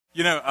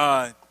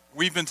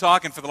We've been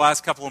talking for the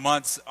last couple of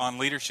months on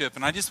leadership,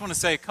 and I just want to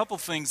say a couple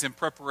things in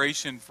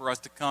preparation for us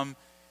to come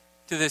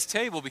to this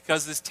table,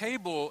 because this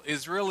table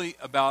is really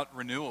about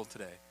renewal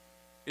today.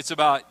 It's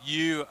about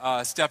you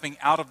stepping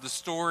out of the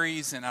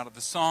stories and out of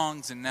the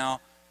songs, and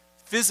now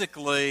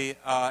physically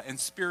and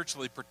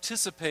spiritually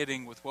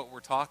participating with what we're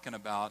talking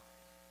about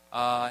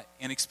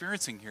and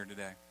experiencing here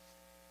today.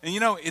 And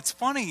it's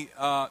funny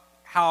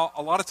how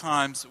a lot of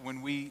times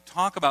when we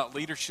talk about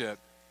leadership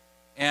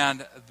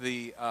and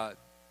the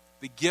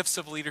gifts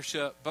of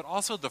leadership, but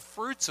also the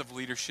fruits of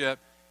leadership,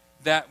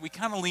 that we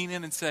kind of lean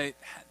in and say,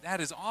 that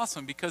is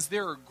awesome, because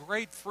there are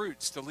great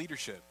fruits to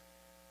leadership.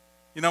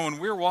 When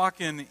we're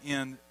walking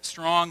in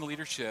strong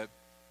leadership,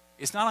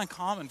 it's not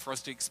uncommon for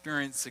us to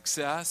experience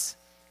success.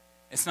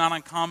 It's not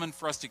uncommon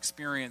for us to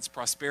experience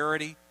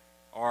prosperity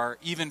or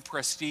even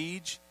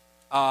prestige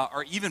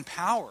or even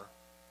power.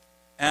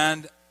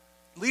 And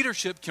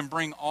leadership can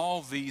bring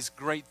all these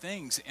great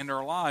things into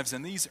our lives,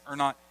 and these are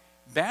not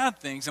bad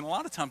things. And a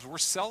lot of times we're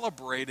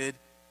celebrated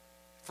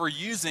for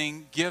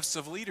using gifts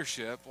of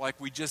leadership, like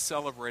we just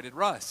celebrated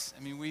Russ.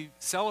 We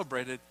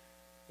celebrated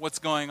what's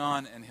going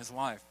on in his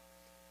life.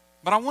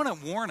 But I want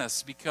to warn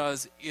us,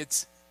 because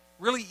it's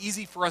really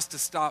easy for us to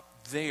stop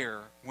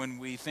there when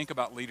we think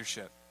about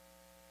leadership.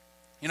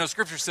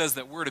 Scripture says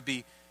that we're to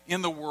be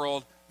in the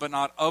world, but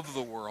not of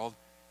the world.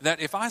 That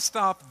if I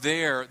stop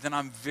there, then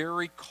I'm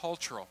very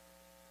cultural.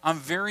 I'm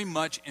very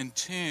much in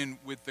tune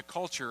with the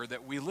culture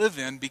that we live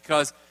in,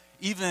 because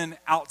even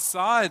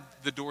outside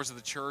the doors of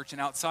the church and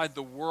outside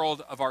the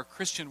world of our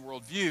Christian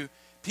worldview,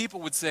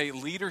 people would say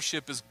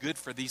leadership is good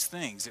for these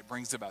things. It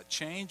brings about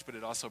change, but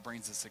it also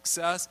brings us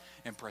success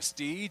and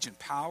prestige and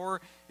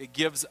power. It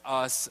gives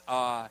us,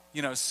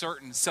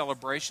 certain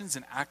celebrations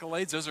and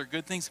accolades. Those are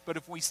good things. But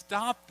if we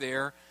stop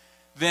there,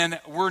 then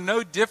we're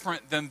no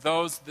different than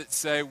those that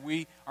say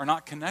we are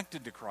not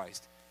connected to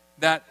Christ.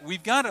 That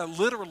we've got to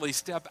literally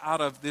step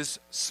out of this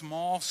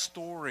small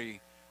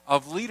story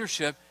of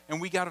leadership,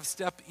 and we got to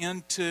step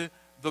into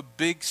the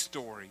big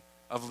story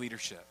of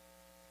leadership.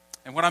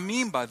 And what I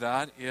mean by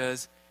that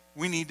is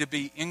we need to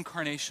be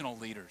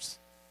incarnational leaders.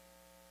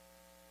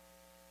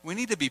 We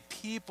need to be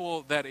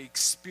people that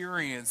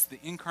experience the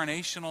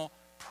incarnational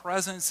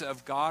presence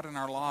of God in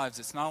our lives.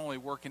 It's not only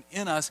working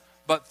in us,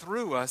 but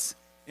through us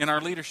in our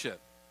leadership.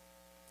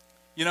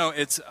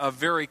 It's a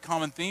very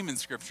common theme in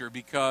Scripture,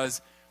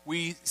 because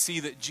we see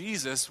that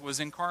Jesus was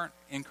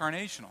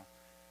incarnational.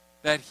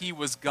 That he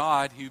was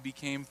God who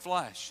became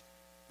flesh.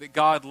 That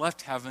God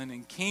left heaven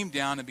and came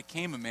down and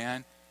became a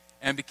man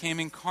and became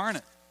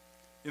incarnate.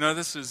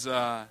 This is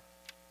a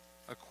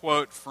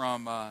quote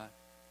from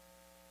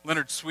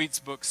Leonard Sweet's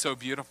book, So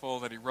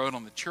Beautiful, that he wrote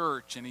on the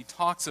church, and he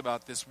talks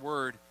about this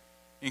word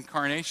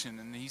incarnation.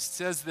 And he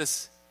says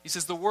this, he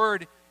says, the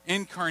word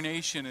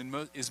incarnation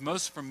is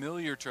most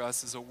familiar to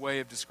us as a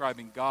way of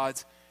describing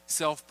God's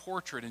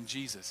self-portrait in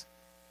Jesus.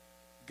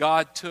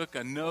 God took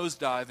a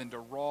nosedive into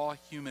raw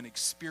human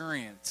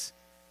experience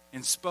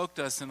and spoke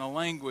to us in a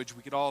language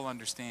we could all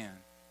understand.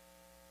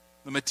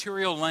 The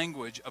material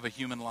language of a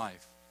human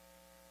life.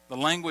 The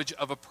language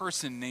of a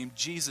person named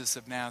Jesus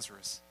of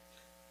Nazareth.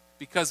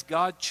 Because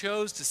God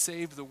chose to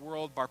save the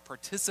world by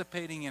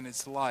participating in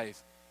his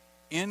life,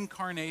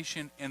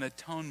 incarnation and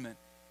atonement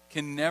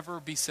can never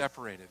be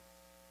separated.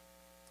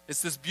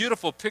 It's this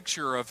beautiful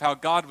picture of how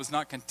God was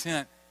not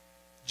content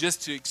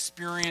just to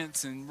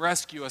experience and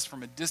rescue us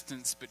from a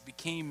distance, but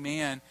became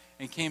man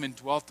and came and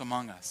dwelt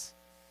among us.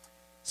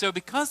 So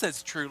because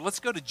that's true, let's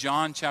go to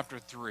John chapter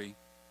 3,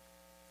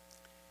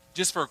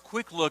 just for a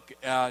quick look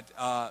at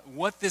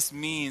what this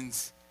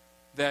means,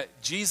 that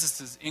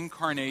Jesus'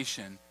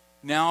 incarnation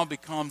now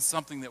becomes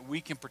something that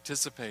we can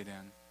participate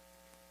in.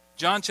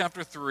 John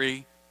chapter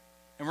 3,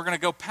 and we're going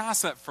to go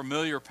past that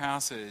familiar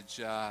passage,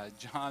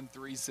 John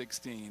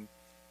 3:16,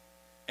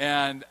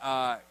 and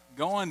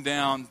going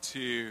down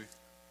to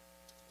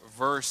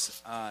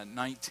verse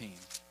 19.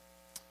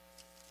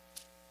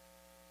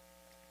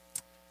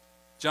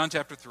 John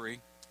chapter 3,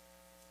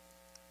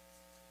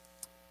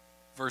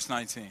 verse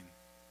 19.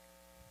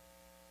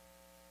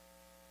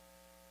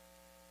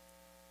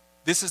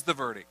 This is the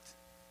verdict.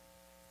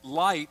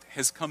 Light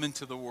has come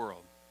into the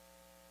world.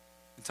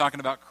 I'm talking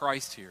about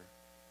Christ here.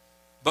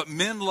 But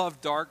men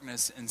love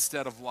darkness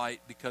instead of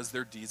light, because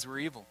their deeds were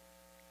evil.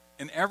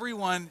 And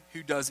everyone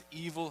who does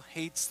evil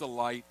hates the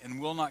light and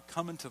will not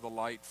come into the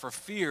light, for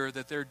fear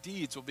that their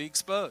deeds will be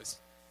exposed.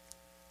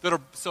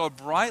 So a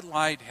bright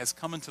light has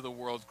come into the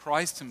world,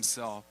 Christ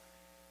himself,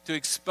 to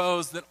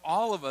expose that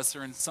all of us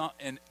are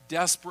in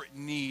desperate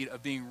need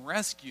of being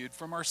rescued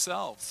from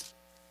ourselves.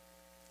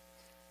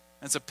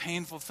 And it's a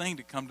painful thing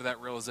to come to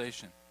that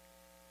realization.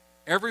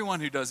 Everyone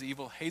who does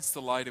evil hates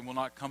the light and will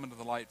not come into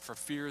the light, for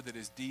fear that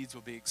his deeds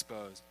will be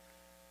exposed.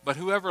 But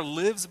whoever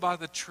lives by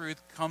the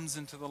truth comes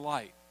into the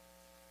light.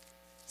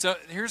 So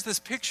here's this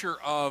picture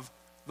of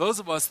those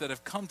of us that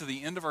have come to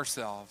the end of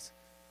ourselves,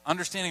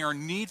 understanding our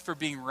need for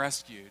being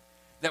rescued,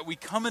 that we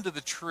come into the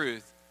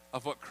truth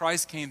of what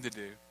Christ came to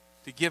do,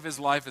 to give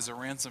his life as a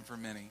ransom for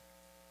many.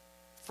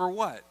 For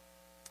what?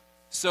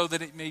 so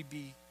that it may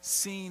be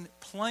seen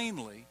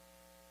plainly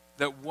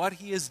that what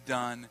he has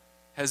done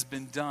has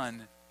been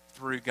done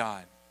through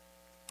God.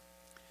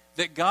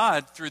 That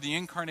God, through the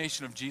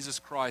incarnation of Jesus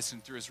Christ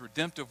and through his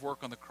redemptive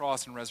work on the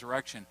cross and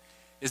resurrection,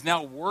 is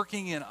now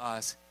working in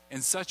us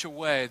in such a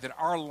way that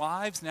our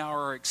lives now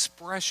are an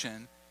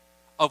expression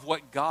of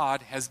what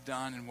God has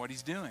done and what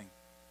he's doing.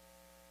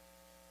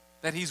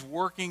 That he's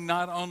working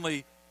not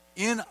only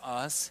in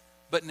us,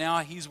 but now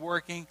he's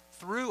working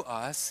through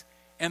us.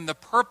 And the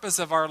purpose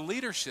of our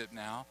leadership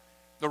now,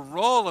 the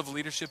role of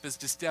leadership, is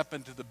to step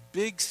into the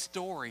big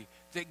story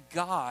that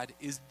God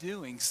is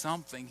doing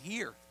something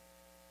here.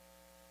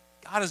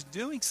 God is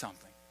doing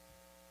something.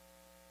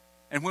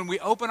 And when we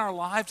open our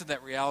life to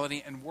that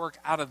reality and work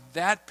out of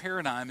that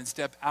paradigm and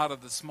step out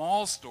of the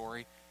small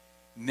story,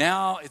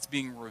 now it's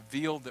being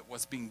revealed that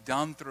what's being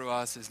done through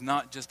us is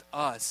not just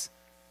us,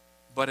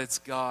 but it's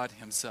God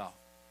himself.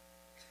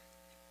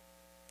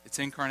 It's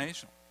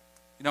incarnational.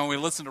 You know, when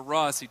we listened to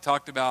Russ, he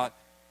talked about,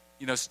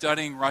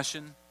 studying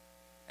Russian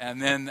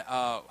and then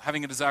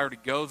having a desire to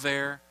go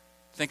there.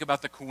 Think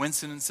about the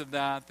coincidence of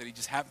that he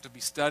just happened to be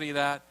studying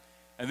that.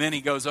 And then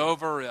he goes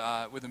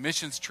over with a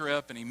missions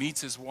trip and he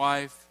meets his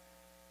wife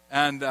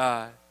and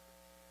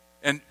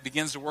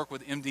begins to work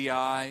with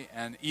MDI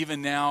and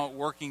even now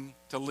working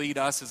to lead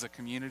us as a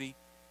community.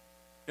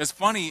 It's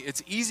funny,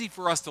 it's easy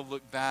for us to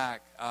look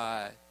back.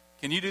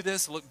 Can you do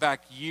this? Look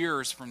back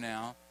years from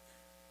now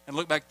and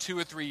look back 2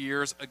 or 3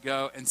 years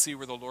ago and see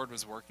where the Lord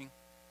was working?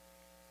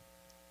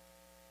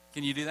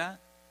 Can you do that?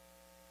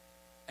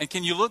 And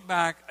can you look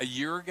back a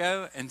year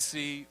ago and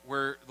see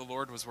where the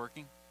Lord was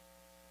working?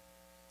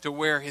 To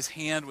where his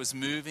hand was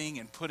moving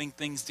and putting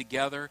things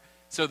together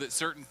so that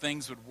certain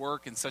things would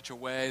work in such a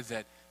way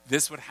that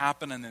this would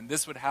happen and then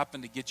this would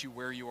happen to get you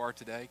where you are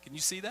today. Can you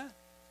see that?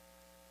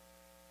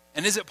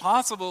 And is it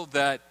possible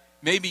that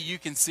maybe you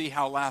can see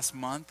how last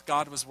month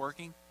God was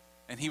working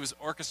and he was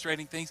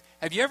orchestrating things?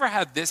 Have you ever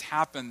had this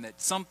happen,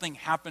 that something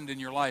happened in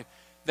your life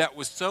that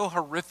was so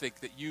horrific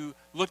that you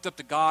looked up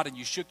to God and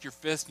you shook your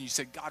fist and you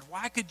said, God,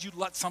 why could you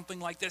let something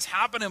like this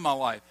happen in my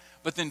life?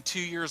 But then 2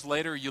 years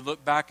later, you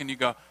look back and you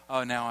go,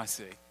 oh, now I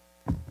see.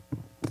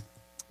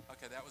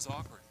 Okay, that was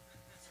awkward.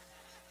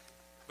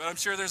 But I'm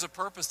sure there's a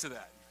purpose to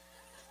that.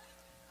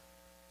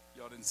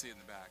 Y'all didn't see it in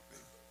the back.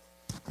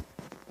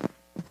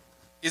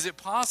 Is it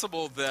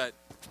possible that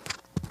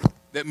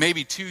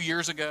maybe 2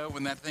 years ago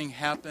when that thing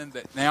happened,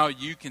 that now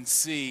you can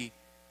see,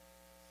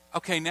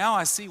 okay, now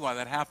I see why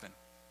that happened.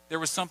 There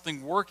was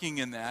something working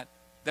in that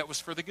was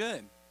for the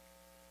good.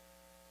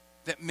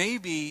 That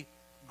maybe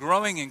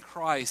growing in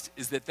Christ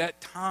is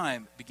that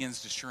time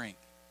begins to shrink.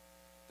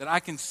 That I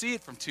can see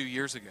it from 2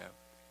 years ago.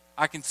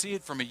 I can see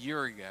it from a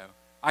year ago.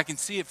 I can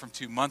see it from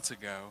 2 months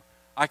ago.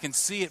 I can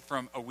see it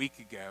from a week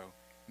ago.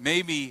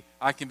 Maybe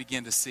I can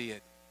begin to see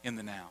it in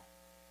the now.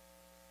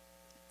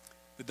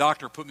 The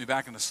doctor put me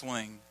back in a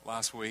sling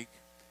last week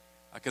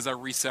because I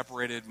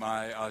re-separated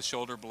my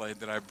shoulder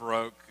blade that I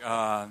broke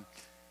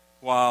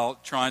while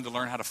trying to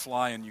learn how to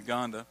fly in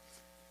Uganda.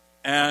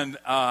 And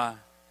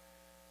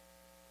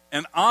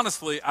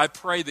honestly, I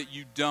pray that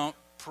you don't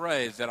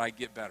pray that I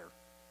get better.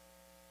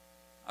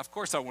 Of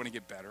course I want to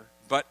get better,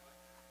 but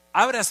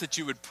I would ask that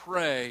you would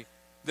pray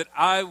that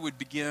I would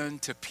begin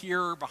to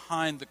peer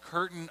behind the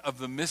curtain of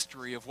the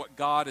mystery of what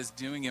God is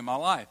doing in my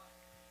life.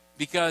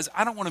 Because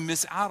I don't want to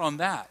miss out on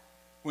that.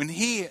 When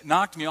he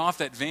knocked me off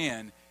that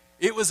van,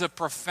 it was a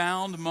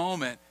profound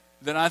moment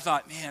that I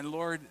thought, man,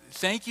 Lord,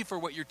 thank you for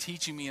what you're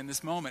teaching me in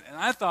this moment. And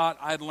I thought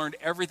I'd learned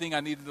everything I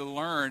needed to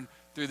learn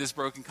through this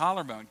broken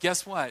collarbone.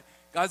 Guess what?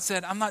 God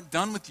said, I'm not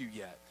done with you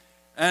yet.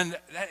 And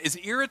that, as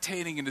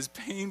irritating and as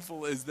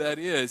painful as that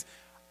is,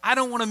 I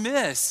don't want to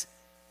miss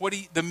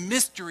the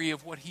mystery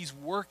of what he's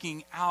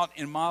working out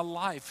in my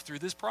life through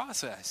this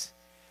process.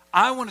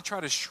 I want to try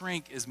to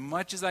shrink as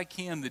much as I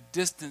can the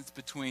distance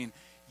between,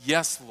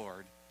 yes,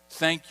 Lord,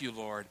 thank you,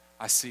 Lord,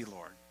 I see,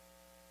 Lord.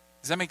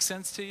 Does that make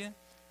sense to you?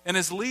 And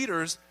as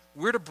leaders,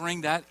 we're to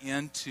bring that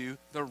into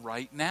the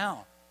right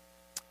now.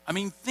 I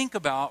mean, think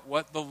about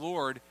what the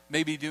Lord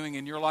may be doing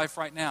in your life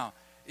right now.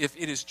 If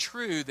it is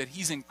true that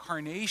he's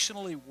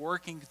incarnationally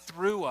working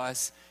through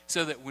us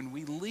so that when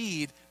we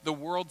lead, the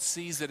world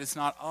sees that it's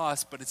not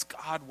us, but it's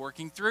God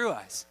working through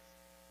us.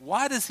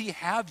 Why does he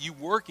have you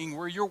working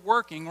where you're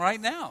working right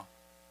now?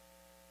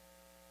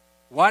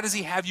 Why does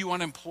he have you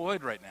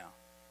unemployed right now?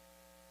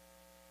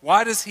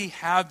 Why does he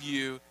have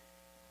you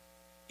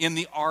in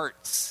the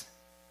arts?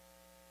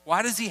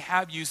 Why does he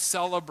have you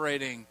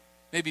celebrating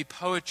maybe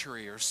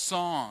poetry or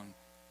song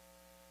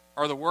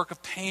or the work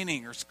of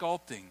painting or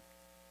sculpting?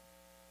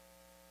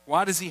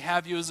 Why does he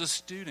have you as a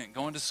student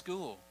going to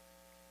school?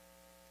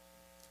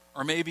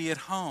 Or maybe at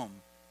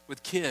home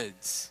with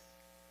kids?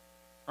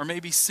 Or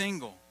maybe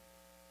single?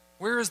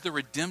 Where is the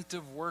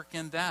redemptive work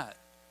in that?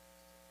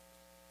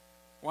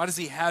 Why does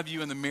he have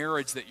you in the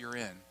marriage that you're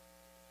in?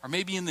 Or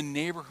maybe in the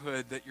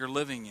neighborhood that you're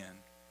living in?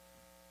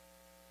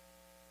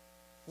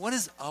 What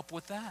is up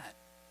with that?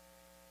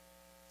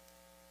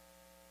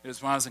 It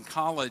was when I was in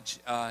college,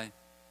 I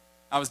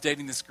was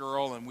dating this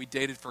girl, and we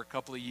dated for a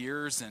couple of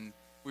years, and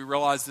we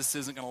realized this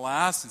isn't going to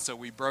last, and so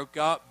we broke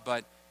up,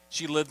 but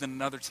she lived in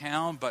another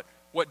town. But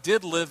what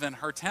did live in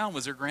her town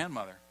was her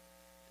grandmother,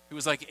 who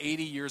was like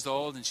 80 years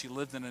old, and she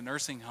lived in a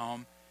nursing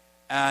home,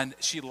 and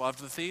she loved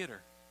the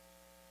theater.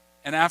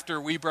 And after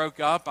we broke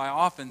up, I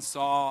often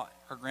saw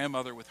her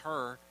grandmother with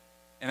her.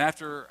 And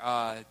after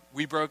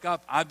we broke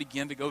up, I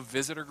began to go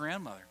visit her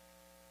grandmother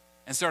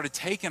and started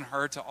taking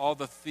her to all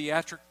the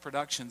theatric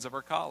productions of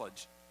her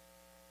college.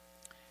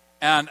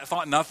 And I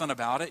thought nothing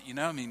about it,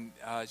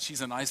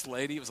 she's a nice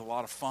lady. It was a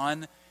lot of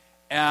fun.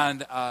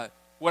 And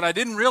what I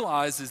didn't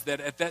realize is that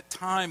at that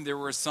time, there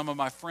were some of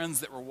my friends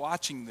that were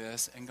watching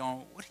this and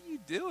going, "What are you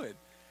doing?"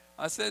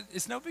 I said,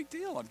 "It's no big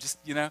deal. I'm just,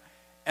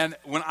 And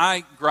when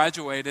I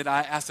graduated,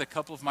 I asked a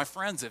couple of my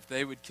friends if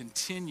they would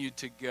continue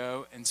to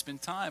go and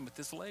spend time with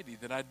this lady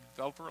that I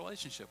developed a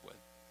relationship with.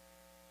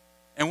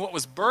 And what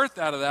was birthed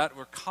out of that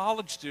were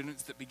college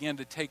students that began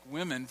to take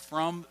women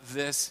from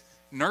this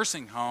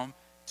nursing home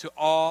to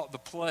all the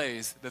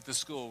plays that the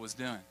school was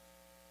doing.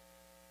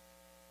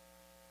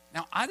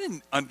 Now, I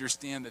didn't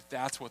understand that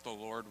that's what the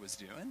Lord was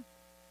doing,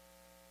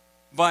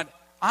 but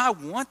I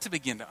want to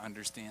begin to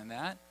understand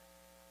that.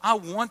 I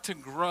want to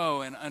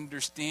grow in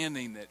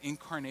understanding that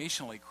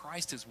incarnationally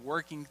Christ is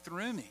working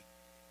through me.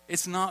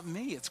 It's not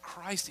me, it's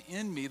Christ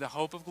in me, the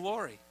hope of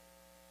glory.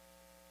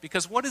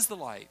 Because what is the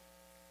light?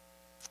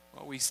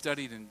 Well, we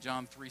studied in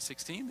John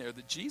 3:16 there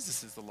that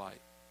Jesus is the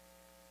light.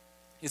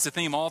 It's a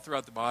theme all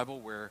throughout the Bible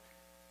where,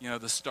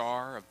 the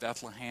star of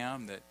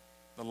Bethlehem, that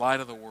the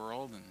light of the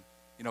world, and,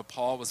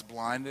 Paul was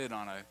blinded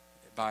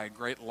by a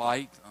great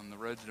light on the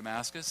road to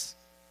Damascus.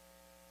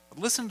 But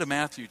listen to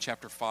Matthew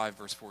chapter 5,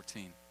 verse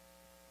 14.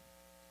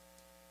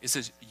 It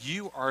says,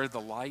 "You are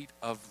the light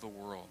of the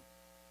world.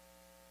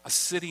 A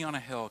city on a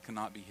hill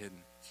cannot be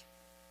hidden.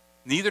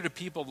 Neither do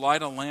people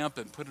light a lamp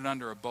and put it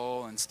under a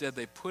bowl. Instead,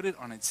 they put it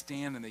on its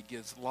stand, and it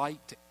gives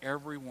light to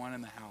everyone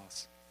in the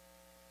house."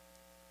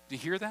 Do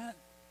you hear that?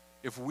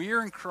 If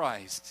we're in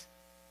Christ,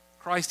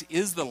 Christ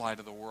is the light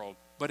of the world,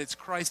 but it's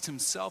Christ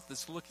himself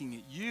that's looking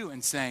at you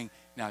and saying,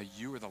 "Now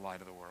you are the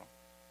light of the world."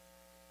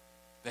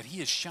 That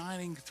he is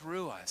shining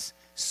through us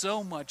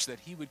so much that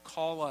he would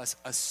call us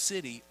a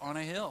city on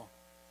a hill.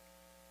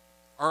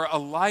 Or a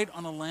light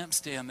on a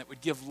lampstand that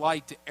would give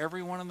light to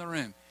everyone in the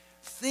room.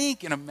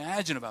 Think and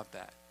imagine about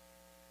that.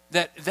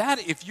 That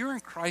if you're in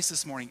Christ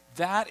this morning,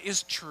 that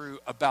is true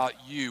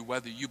about you,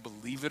 whether you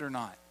believe it or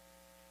not.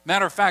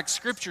 Matter of fact,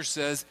 Scripture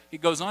says,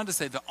 it goes on to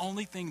say, the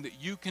only thing that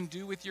you can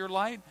do with your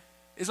light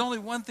is only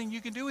one thing you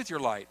can do with your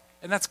light,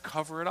 and that's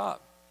cover it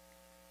up.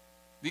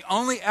 The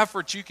only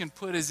effort you can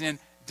put is in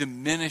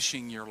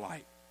diminishing your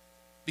light.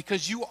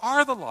 Because you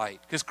are the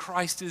light, because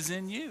Christ is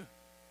in you.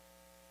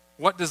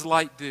 What does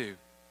light do?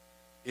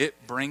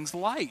 It brings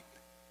light.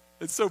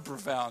 It's so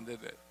profound,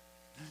 isn't it?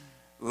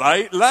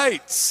 Light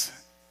lights.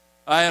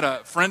 I had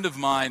a friend of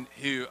mine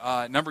who,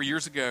 a number of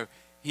years ago,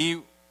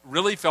 he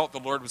really felt the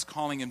Lord was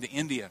calling him to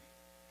India.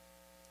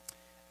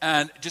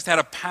 And just had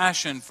a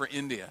passion for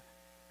India.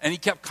 And he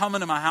kept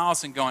coming to my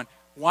house and going,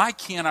 "Why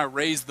can't I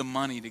raise the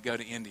money to go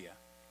to India?"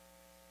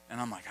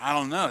 And I'm like, "I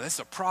don't know. That's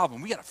a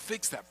problem. We got to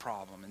fix that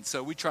problem." And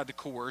so we tried to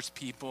coerce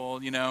people,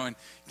 and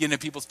get into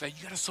people's face.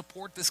 "You got to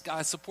support this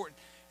guy, support."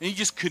 And he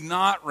just could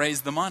not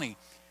raise the money.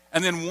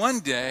 And then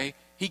one day,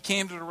 he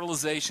came to the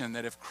realization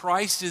that if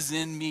Christ is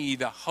in me,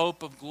 the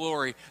hope of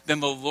glory, then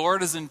the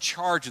Lord is in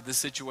charge of this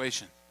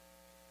situation.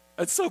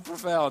 That's so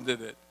profound,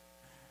 isn't it?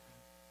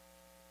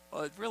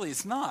 Well,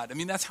 it's not.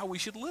 That's how we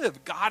should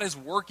live. God is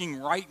working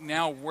right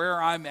now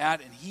where I'm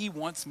at, and he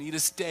wants me to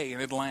stay in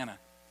Atlanta.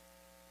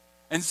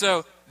 And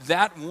so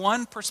that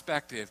one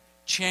perspective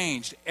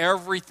changed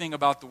everything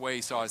about the way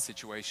he saw his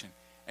situation.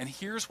 And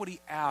here's what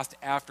he asked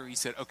after he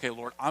said, "Okay,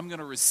 Lord, I'm going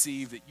to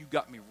receive that you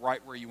got me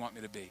right where you want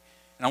me to be."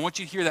 And I want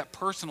you to hear that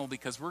personal,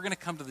 because we're going to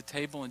come to the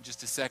table in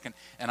just a second,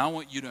 and I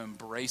want you to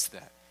embrace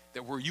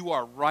that where you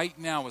are right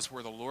now is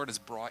where the Lord has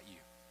brought you.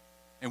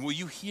 And will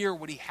you hear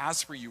what he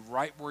has for you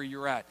right where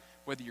you're at?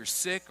 Whether you're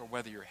sick or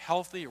whether you're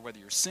healthy or whether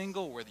you're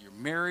single, whether you're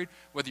married,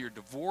 whether you're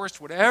divorced,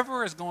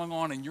 whatever is going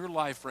on in your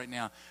life right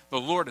now, the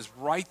Lord is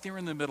right there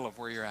in the middle of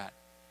where you're at.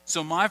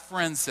 So my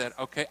friend said,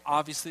 "Okay,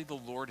 obviously the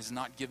Lord has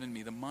not given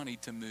me the money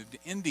to move to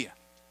India."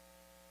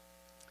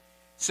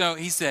 So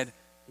he said,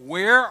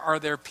 "Where are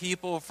there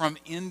people from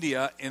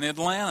India in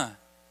Atlanta?"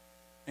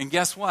 And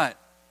guess what?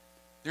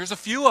 There's a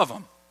few of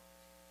them.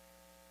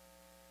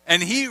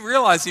 And he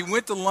realized, he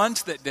went to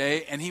lunch that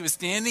day, and he was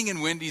standing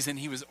in Wendy's, and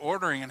he was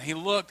ordering, and he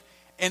looked,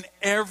 and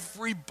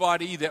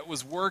everybody that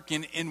was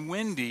working in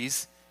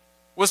Wendy's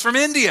was from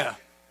India.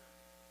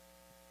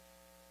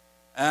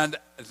 And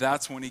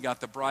that's when he got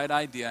the bright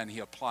idea, and he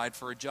applied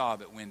for a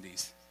job at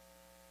Wendy's.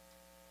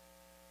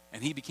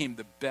 And he became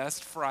the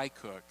best fry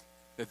cook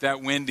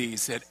that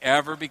Wendy's had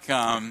ever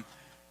become.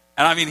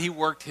 And he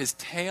worked his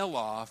tail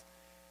off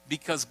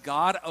because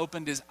God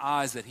opened his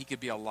eyes that he could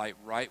be a light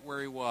right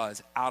where he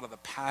was, out of the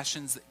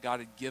passions that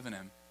God had given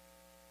him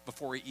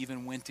before he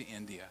even went to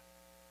India.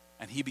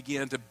 And he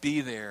began to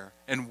be there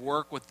and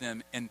work with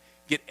them and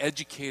get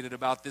educated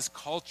about this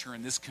culture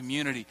and this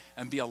community,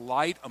 and be a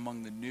light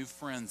among the new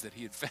friends that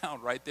he had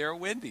found right there at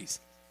Wendy's.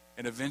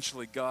 And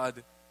eventually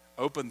God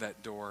opened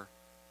that door,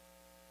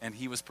 and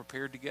he was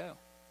prepared to go.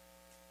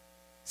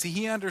 See,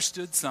 he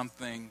understood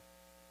something.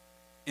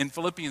 In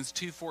Philippians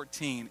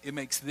 2:14, it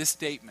makes this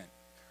statement.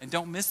 And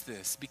don't miss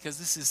this, because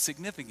this is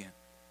significant.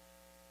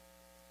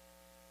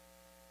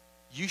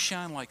 You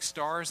shine like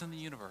stars in the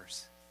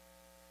universe,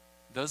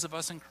 those of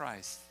us in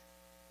Christ,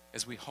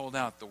 as we hold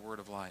out the word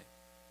of light.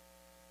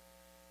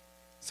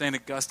 St.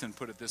 Augustine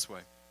put it this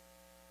way: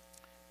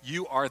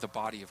 you are the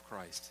body of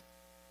Christ.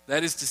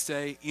 That is to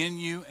say, in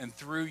you and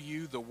through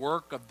you, the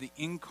work of the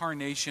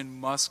incarnation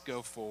must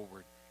go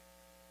forward.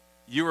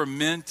 You are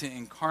meant to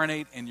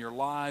incarnate in your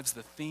lives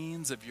the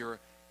themes of your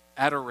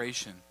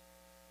adoration.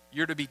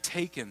 You're to be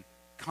taken,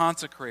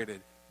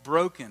 consecrated,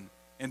 broken,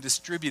 and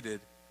distributed,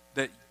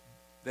 that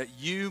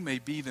you may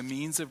be the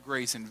means of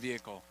grace and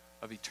vehicle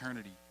of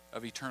eternity,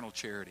 of eternal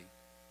charity.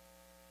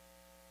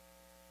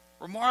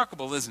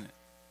 Remarkable, isn't it?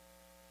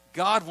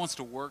 God wants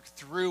to work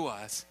through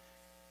us.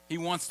 He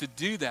wants to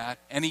do that,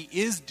 and he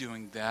is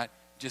doing that,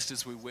 just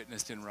as we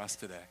witnessed in Russ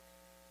today.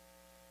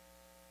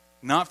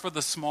 Not for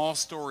the small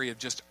story of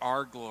just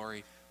our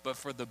glory, but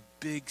for the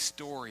big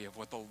story of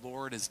what the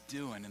Lord is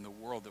doing in the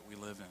world that we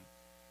live in.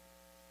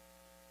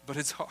 But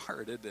it's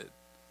hard, isn't it?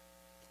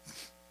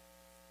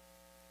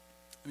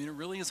 I mean, it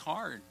really is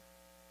hard.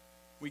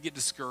 We get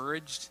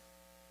discouraged.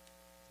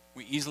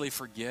 We easily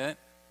forget.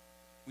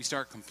 We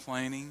start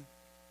complaining.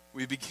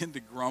 We begin to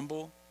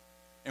grumble.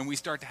 And we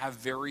start to have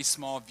very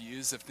small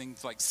views of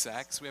things like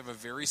sex. We have a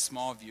very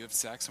small view of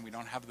sex, and we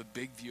don't have the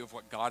big view of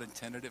what God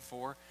intended it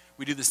for.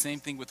 We do the same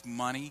thing with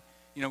money.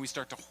 You know, we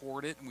start to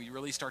hoard it, and we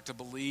really start to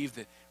believe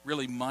that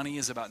really money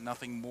is about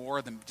nothing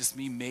more than just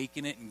me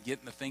making it and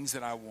getting the things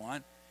that I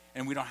want.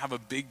 And we don't have a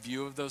big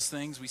view of those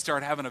things. We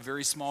start having a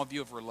very small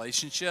view of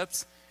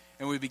relationships,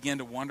 and we begin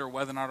to wonder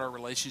whether or not our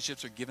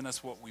relationships are giving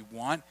us what we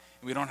want.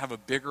 And we don't have a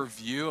bigger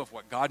view of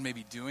what God may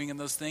be doing in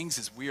those things,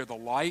 as we are the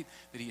light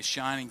that he is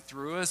shining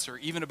through us, or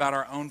even about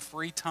our own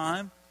free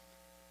time,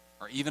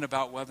 or even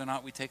about whether or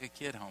not we take a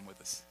kid home with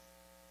us.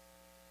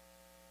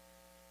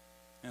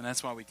 And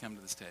that's why we come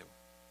to this table.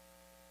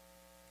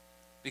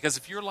 Because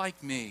if you're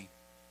like me,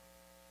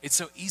 it's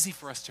so easy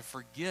for us to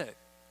forget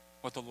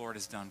what the Lord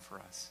has done for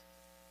us.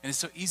 And it's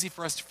so easy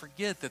for us to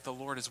forget that the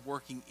Lord is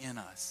working in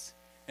us.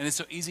 And it's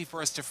so easy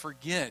for us to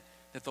forget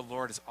that the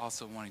Lord is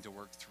also wanting to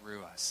work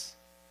through us.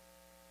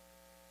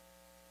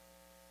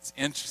 It's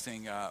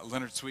interesting,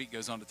 Leonard Sweet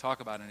goes on to talk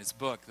about in his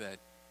book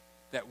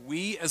that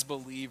we as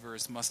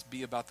believers must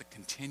be about the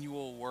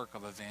continual work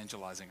of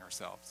evangelizing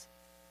ourselves.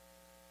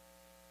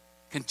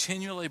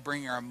 Continually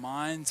bringing our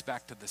minds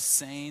back to the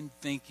sane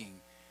thinking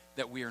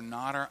that we are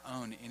not our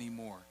own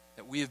anymore,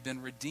 that we have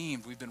been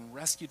redeemed, we've been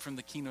rescued from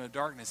the kingdom of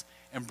darkness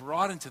and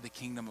brought into the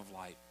kingdom of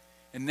light.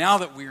 And now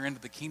that we are into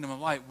the kingdom of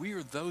light, we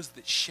are those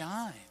that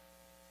shine.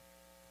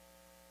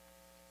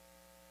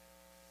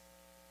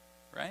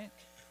 Right?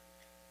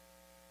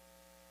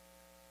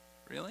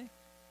 Really?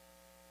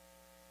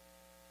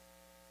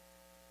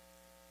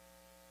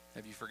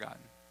 Have you forgotten?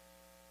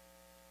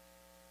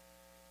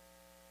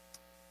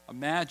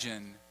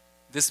 Imagine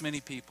this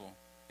many people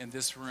in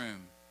this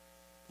room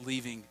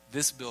leaving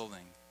this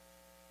building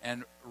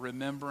and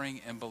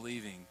remembering and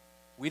believing,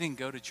 we didn't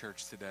go to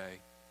church today.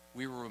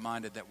 We were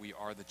reminded that we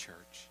are the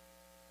church,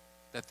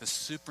 that the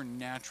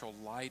supernatural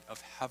light of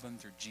heaven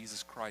through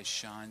Jesus Christ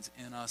shines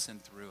in us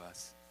and through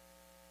us.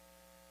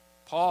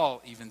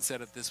 Paul even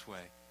said it this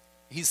way.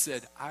 He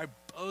said, I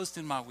boast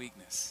in my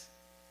weakness,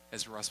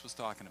 as Russ was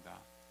talking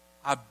about.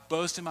 I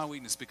boast in my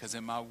weakness, because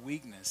in my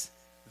weakness,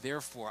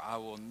 therefore I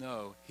will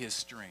know his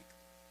strength.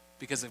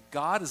 Because if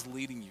God is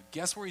leading you,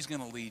 guess where he's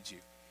going to lead you?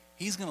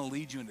 He's going to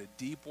lead you into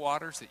deep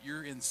waters that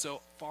you're in so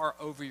far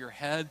over your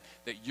head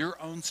that your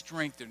own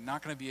strength, you're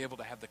not going to be able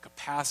to have the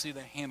capacity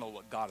to handle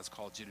what God has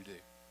called you to do.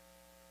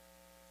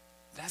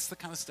 That's the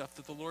kind of stuff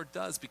that the Lord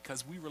does,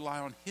 because we rely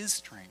on his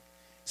strength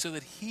so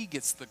that he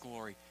gets the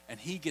glory and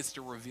he gets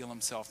to reveal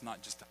himself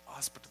not just to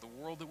us but to the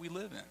world that we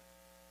live in.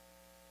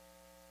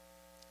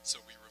 So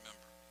we remember.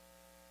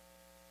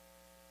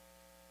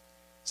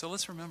 So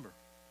let's remember.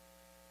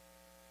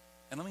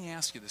 And let me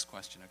ask you this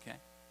question, okay?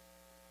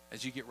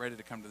 As you get ready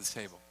to come to this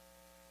table.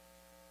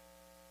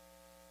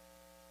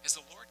 Has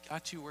the Lord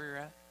got you where you're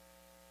at?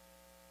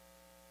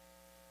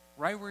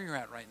 Right where you're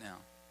at right now.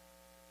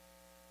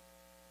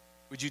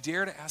 Would you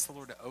dare to ask the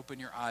Lord to open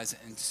your eyes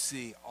and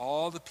see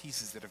all the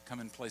pieces that have come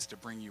in place to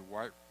bring you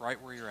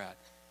right where you're at,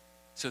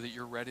 so that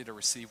you're ready to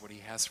receive what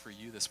he has for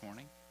you this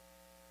morning?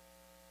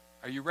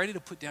 Are you ready to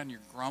put down your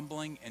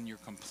grumbling and your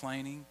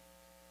complaining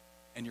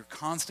and your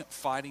constant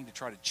fighting to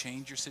try to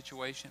change your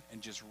situation,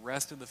 and just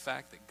rest in the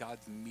fact that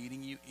God's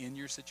meeting you in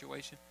your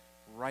situation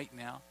right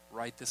now,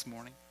 right this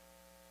morning?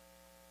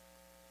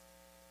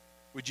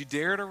 Would you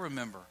dare to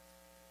remember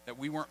that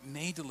we weren't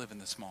made to live in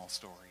the small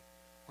story?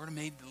 We're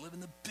made to live in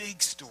the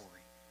big story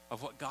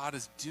of what God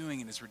is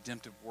doing in his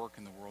redemptive work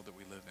in the world that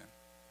we live in.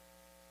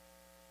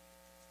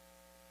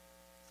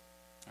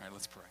 All right,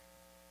 let's pray.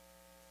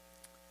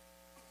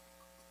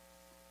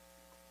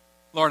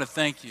 Lord, I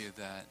thank you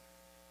that,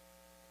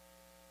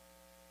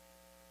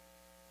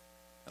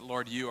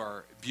 Lord, you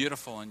are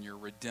beautiful in your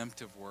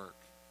redemptive work.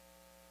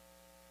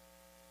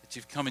 That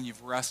you've come and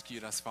you've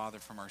rescued us, Father,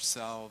 from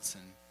ourselves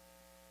and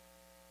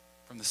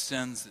from the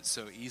sins that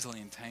so easily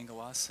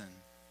entangle us, and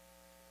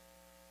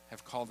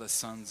have called us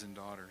sons and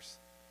daughters.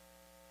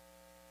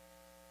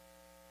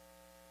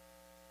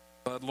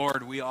 But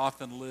Lord, we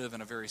often live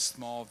in a very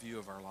small view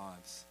of our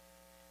lives.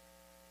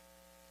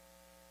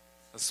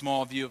 A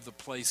small view of the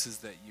places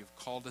that you've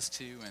called us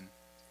to, and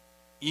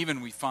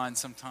even we find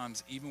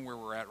sometimes, even where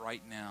we're at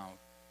right now,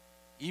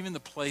 even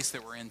the place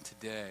that we're in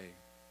today,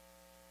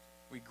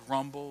 we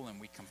grumble and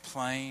we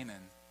complain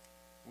and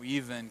we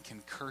even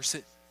can curse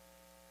it.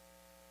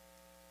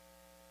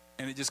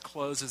 And it just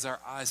closes our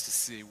eyes to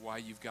see why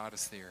you've got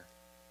us there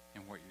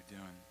and what you're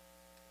doing.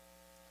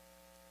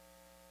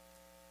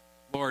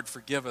 Lord,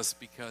 forgive us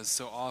because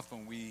so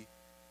often we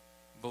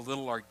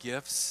belittle our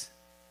gifts.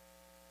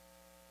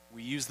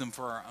 We use them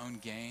for our own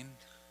gain.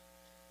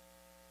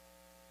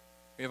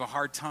 We have a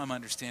hard time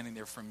understanding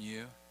they're from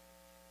you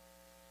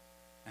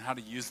and how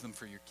to use them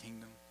for your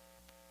kingdom.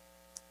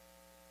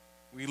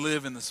 We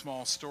live in the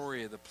small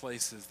story of the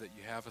places that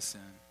you have us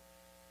in.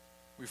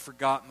 We've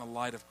forgotten the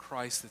light of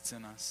Christ that's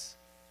in us.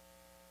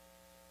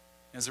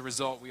 As a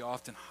result, we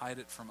often hide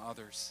it from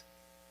others.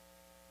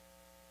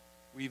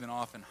 We even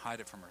often hide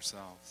it from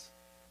ourselves.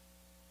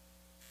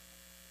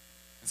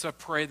 And so I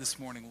pray this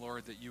morning,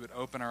 Lord, that you would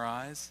open our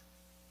eyes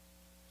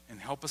and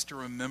help us to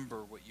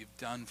remember what you've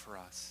done for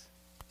us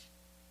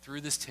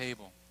through this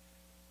table.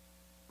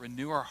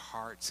 Renew our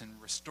hearts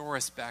and restore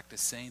us back to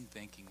sane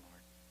thinking, Lord.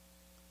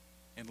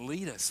 And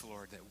lead us,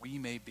 Lord, that we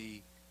may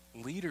be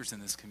leaders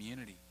in this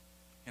community,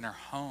 in our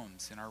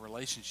homes, in our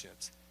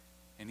relationships,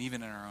 and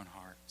even in our own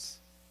hearts.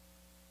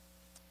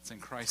 It's in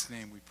Christ's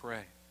name we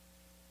pray.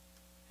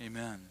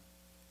 Amen.